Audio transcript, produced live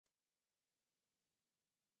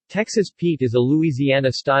Texas Pete is a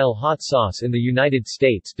Louisiana-style hot sauce in the United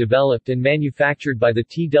States developed and manufactured by the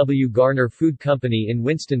T.W. Garner Food Company in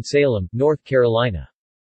Winston-Salem, North Carolina.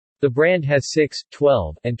 The brand has 6,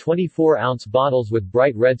 12, and 24-ounce bottles with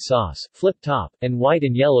bright red sauce, flip top, and white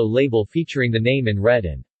and yellow label featuring the name in red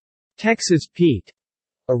and Texas Pete,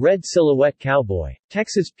 a red silhouette cowboy.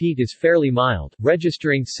 Texas Pete is fairly mild,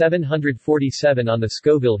 registering 747 on the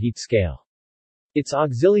Scoville heat scale. Its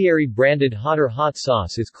auxiliary branded hotter hot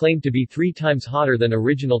sauce is claimed to be 3 times hotter than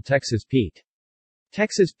original Texas Pete.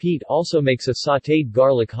 Texas Pete also makes a sautéed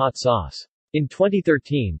garlic hot sauce. In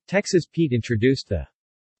 2013, Texas Pete introduced the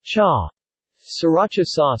Cha Sriracha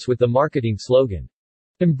sauce with the marketing slogan,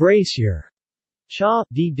 "Embrace your Cha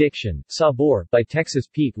D-Diction, Sabor" by Texas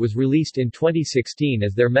Pete was released in 2016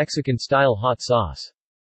 as their Mexican-style hot sauce.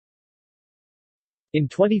 In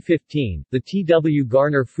 2015, the T.W.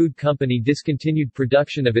 Garner Food Company discontinued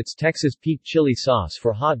production of its Texas Pete chili sauce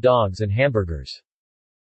for hot dogs and hamburgers.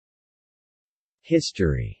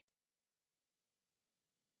 History.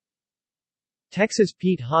 Texas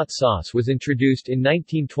Pete hot sauce was introduced in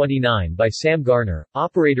 1929 by Sam Garner,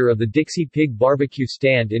 operator of the Dixie Pig barbecue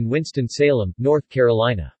stand in Winston-Salem, North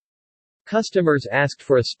Carolina. Customers asked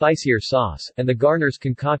for a spicier sauce, and the Garners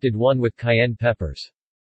concocted one with cayenne peppers.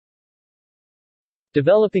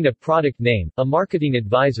 Developing a product name, a marketing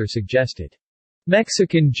advisor suggested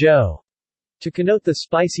Mexican Joe to connote the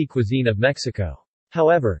spicy cuisine of Mexico.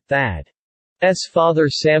 However, Thad's father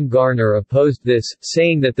Sam Garner opposed this,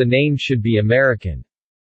 saying that the name should be American.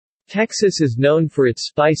 Texas is known for its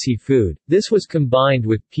spicy food. This was combined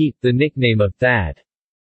with Pete, the nickname of Thad's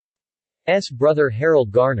brother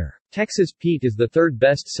Harold Garner. Texas Pete is the third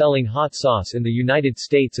best-selling hot sauce in the United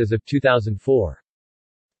States as of 2004.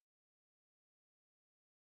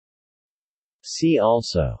 See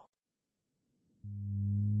also: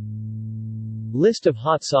 List of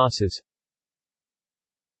hot sauces,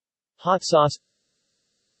 Hot sauce,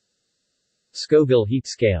 Scoville heat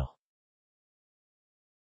scale.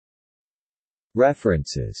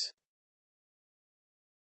 References.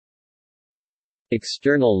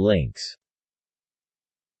 External links.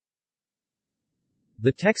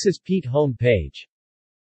 The Texas Pete home page.